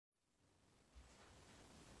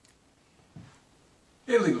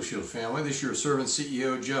Hey Legal Shield family, this is your servant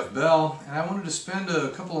CEO Jeff Bell, and I wanted to spend a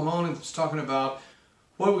couple of moments talking about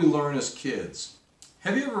what we learn as kids.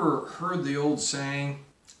 Have you ever heard the old saying,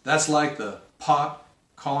 that's like the pot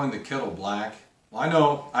calling the kettle black? Well, I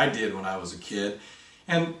know I did when I was a kid,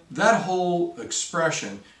 and that whole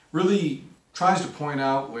expression really tries to point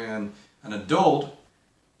out when an adult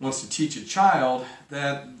wants to teach a child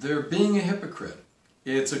that they're being a hypocrite.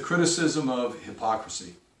 It's a criticism of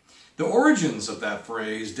hypocrisy. The origins of that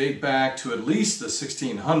phrase date back to at least the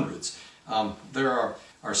 1600s. There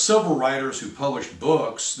are several writers who published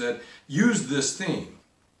books that used this theme.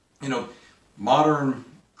 Modern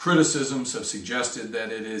criticisms have suggested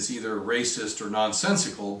that it is either racist or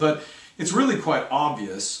nonsensical, but it's really quite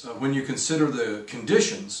obvious when you consider the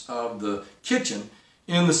conditions of the kitchen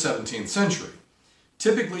in the 17th century.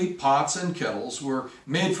 Typically, pots and kettles were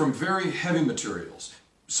made from very heavy materials,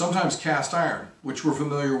 sometimes cast iron, which we're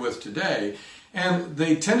familiar with today, and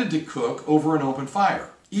they tended to cook over an open fire,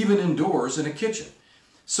 even indoors in a kitchen.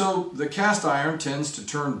 So the cast iron tends to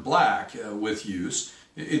turn black with use.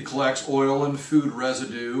 It collects oil and food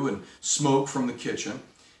residue and smoke from the kitchen.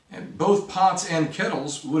 And both pots and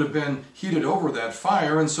kettles would have been heated over that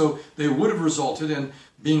fire, and so they would have resulted in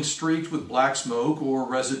being streaked with black smoke or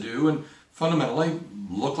residue and fundamentally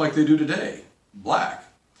look like they do today, black.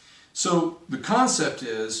 So the concept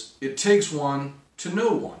is, it takes one to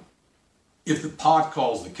know one. If the pot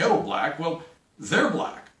calls the kettle black, well, they're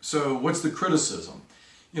black. So what's the criticism?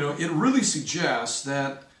 It really suggests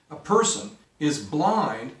that a person is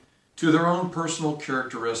blind to their own personal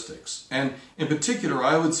characteristics. And in particular,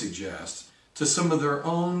 I would suggest to some of their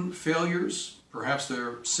own failures, perhaps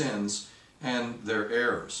their sins, and their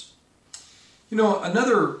errors.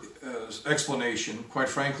 Another explanation, quite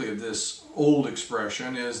frankly, of this old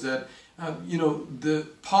expression is that, the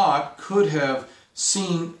pot could have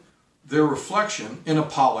seen their reflection in a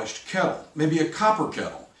polished kettle, maybe a copper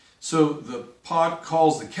kettle. So the pot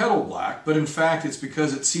calls the kettle black, but in fact it's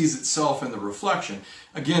because it sees itself in the reflection.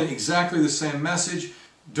 Again, exactly the same message.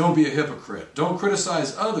 Don't be a hypocrite. Don't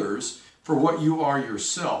criticize others for what you are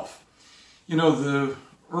yourself. The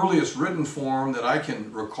earliest written form that I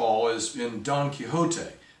can recall is in Don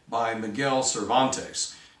Quixote by Miguel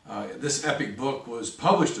Cervantes. This epic book was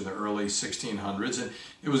published in the early 1600s, and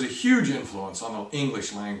it was a huge influence on the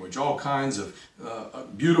English language. All kinds of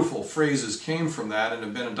beautiful phrases came from that and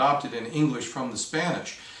have been adopted in English from the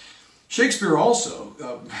Spanish. Shakespeare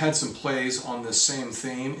also had some plays on this same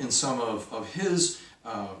theme in some of his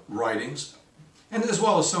writings, and as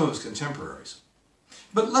well as some of his contemporaries.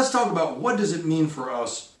 But let's talk about, what does it mean for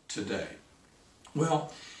us today?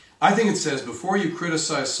 Well, I think it says, before you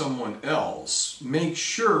criticize someone else, make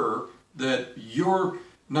sure that you're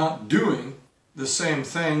not doing the same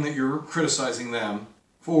thing that you're criticizing them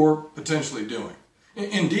for potentially doing.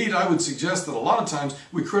 Indeed, I would suggest that a lot of times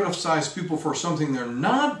we criticize people for something they're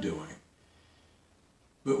not doing.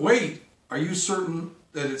 But wait, are you certain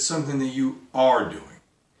that it's something that you are doing?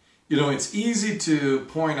 It's easy to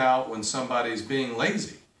point out when somebody's being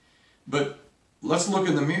lazy, but let's look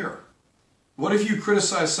in the mirror. What if you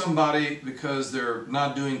criticize somebody because they're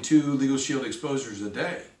not doing 2 Legal Shield exposures a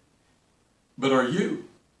day? But are you?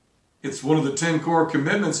 It's one of the 10 core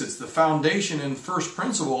commitments. It's the foundation and first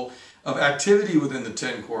principle of activity within the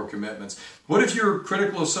 10 core commitments. What if you're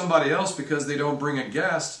critical of somebody else because they don't bring a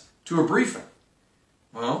guest to a briefing?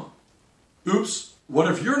 Well, oops, what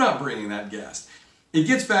if you're not bringing that guest? It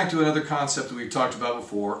gets back to another concept that we've talked about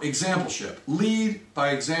before, exampleship. Lead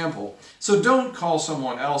by example. So don't call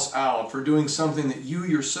someone else out for doing something that you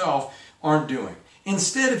yourself aren't doing.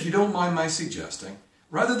 Instead, if you don't mind my suggesting,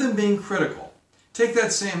 rather than being critical, take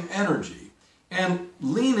that same energy and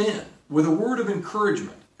lean in with a word of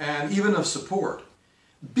encouragement and even of support.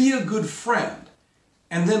 Be a good friend,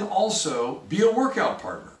 and then also be a workout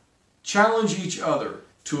partner. Challenge each other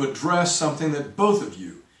to address something that both of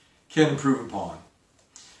you can improve upon.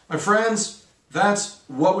 My friends, that's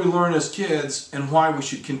what we learn as kids and why we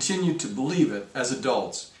should continue to believe it as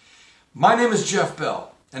adults. My name is Jeff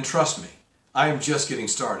Bell, and trust me, I am just getting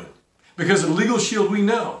started. Because at Legal Shield we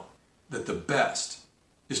know that the best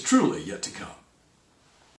is truly yet to come.